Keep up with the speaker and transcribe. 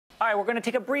All right, we're going to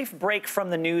take a brief break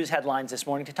from the news headlines this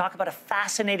morning to talk about a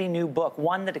fascinating new book,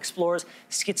 one that explores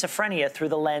schizophrenia through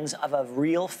the lens of a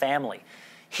real family.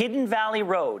 Hidden Valley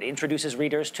Road introduces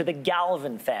readers to the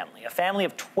Galvin family, a family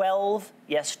of 12,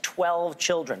 yes, 12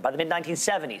 children. By the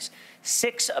mid-1970s,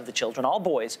 6 of the children, all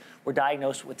boys, were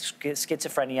diagnosed with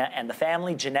schizophrenia, and the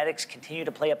family genetics continue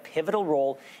to play a pivotal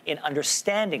role in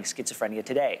understanding schizophrenia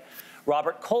today.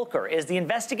 Robert Kolker is the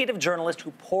investigative journalist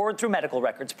who poured through medical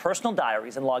records, personal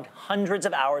diaries, and logged hundreds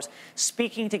of hours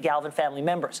speaking to Galvin family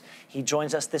members. He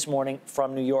joins us this morning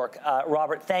from New York.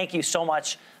 Robert, thank you so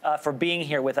much for being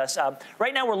here with us.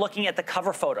 Right now, we're looking at the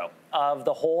cover photo of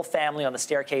the whole family on the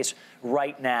staircase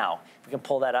right now. If we can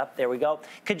pull that up, there we go.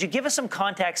 Could you give us some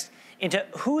context into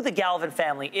who the Galvin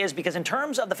family is? Because in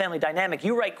terms of the family dynamic,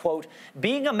 you write, quote,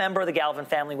 being a member of the Galvin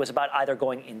family was about either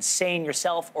going insane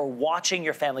yourself or watching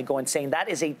your family go insane. That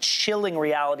is a chilling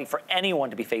reality for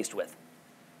anyone to be faced with.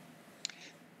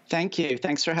 Thank you.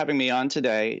 Thanks for having me on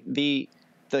today. The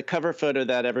cover photo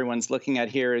that everyone's looking at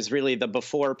here is really the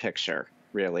before picture,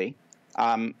 really.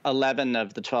 11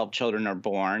 of the 12 children are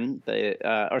born, 10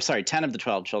 of the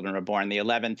 12 children are born. The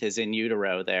 11th is in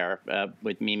utero there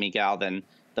with Mimi Galvin,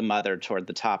 the mother, toward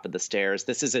the top of the stairs.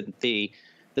 This is at the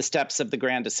steps of the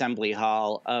Grand Assembly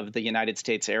Hall of the United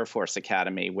States Air Force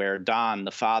Academy, where Don,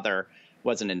 the father,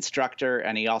 was an instructor,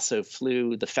 and he also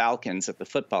flew the Falcons at the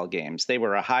football games. They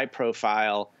were a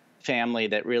high-profile family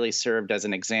that really served as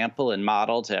an example and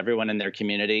model to everyone in their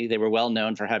community. They were well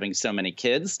known for having so many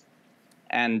kids.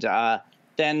 And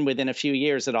then within a few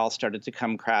years, it all started to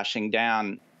come crashing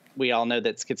down. We all know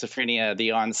that schizophrenia,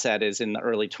 the onset is in the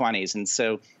early 20s. And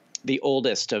so the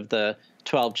oldest of the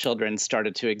 12 children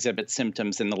started to exhibit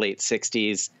symptoms in the late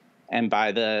 60s. And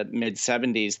by the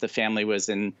mid-70s, the family was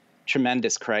in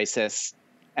tremendous crisis,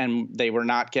 and they were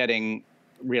not getting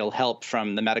real help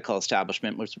from the medical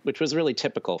establishment, which was really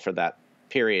typical for that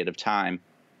period of time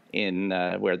in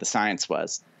where the science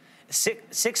was.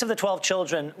 Six of the 12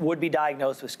 children would be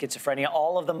diagnosed with schizophrenia,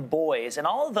 all of them boys, and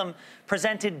all of them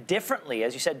presented differently.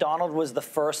 As you said, Donald was the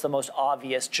first, the most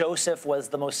obvious. Joseph was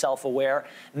the most self-aware.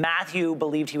 Matthew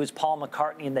believed he was Paul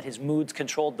McCartney and that his moods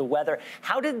controlled the weather.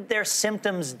 How did their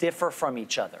symptoms differ from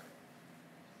each other?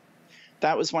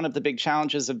 That was one of the big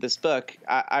challenges of this book.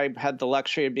 I had the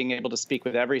luxury of being able to speak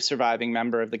with every surviving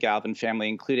member of the Galvin family,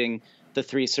 including the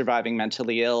 3 surviving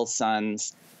mentally ill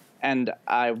sons. And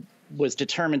I was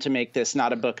determined to make this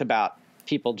not a book about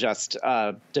people just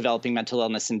developing mental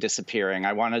illness and disappearing.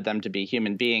 I wanted them to be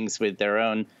human beings with their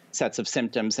own sets of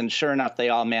symptoms. And sure enough, they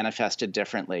all manifested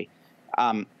differently.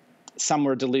 Some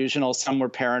were delusional, some were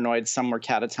paranoid, some were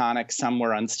catatonic, some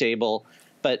were unstable.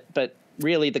 But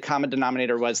really, the common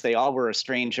denominator was they all were a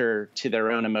stranger to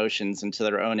their own emotions and to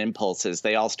their own impulses.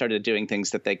 They all started doing things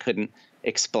that they couldn't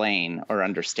explain or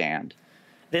understand.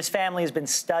 This family has been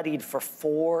studied for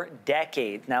 4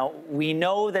 decades. Now, we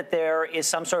know that there is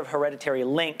some sort of hereditary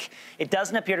link. It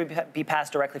doesn't appear to be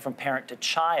passed directly from parent to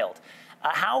child.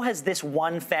 How has this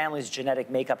one family's genetic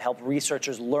makeup helped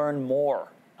researchers learn more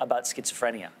about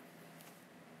schizophrenia?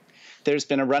 There's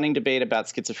been a running debate about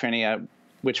schizophrenia,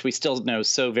 which we still know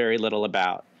so very little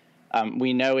about.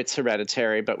 We know it's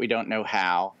hereditary, but we don't know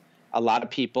how. A lot of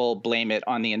people blame it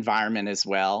on the environment as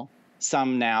well.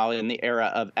 Some now in the era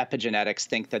of epigenetics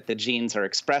think that the genes are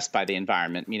expressed by the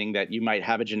environment, meaning that you might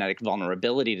have a genetic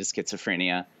vulnerability to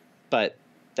schizophrenia, but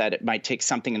that it might take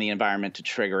something in the environment to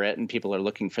trigger it, and people are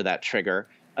looking for that trigger.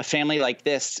 A family like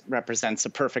this represents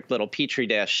a perfect little petri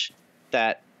dish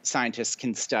that scientists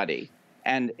can study.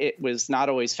 And it was not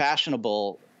always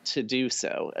fashionable to do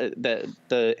so.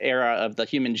 The era of the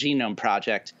Human Genome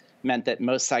Project meant that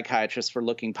most psychiatrists were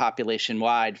looking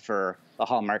population-wide for the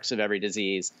hallmarks of every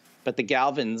disease. But the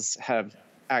Galvins have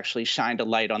actually shined a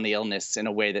light on the illness in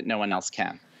a way that no one else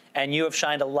can. And you have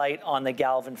shined a light on the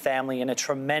Galvin family in a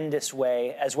tremendous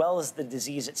way, as well as the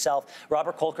disease itself.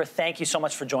 Robert Kolker, thank you so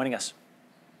much for joining us.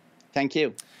 Thank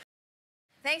you.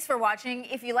 Thanks for watching.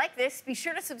 If you like this, be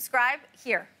sure to subscribe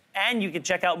here. And you can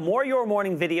check out more Your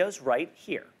Morning videos right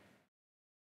here.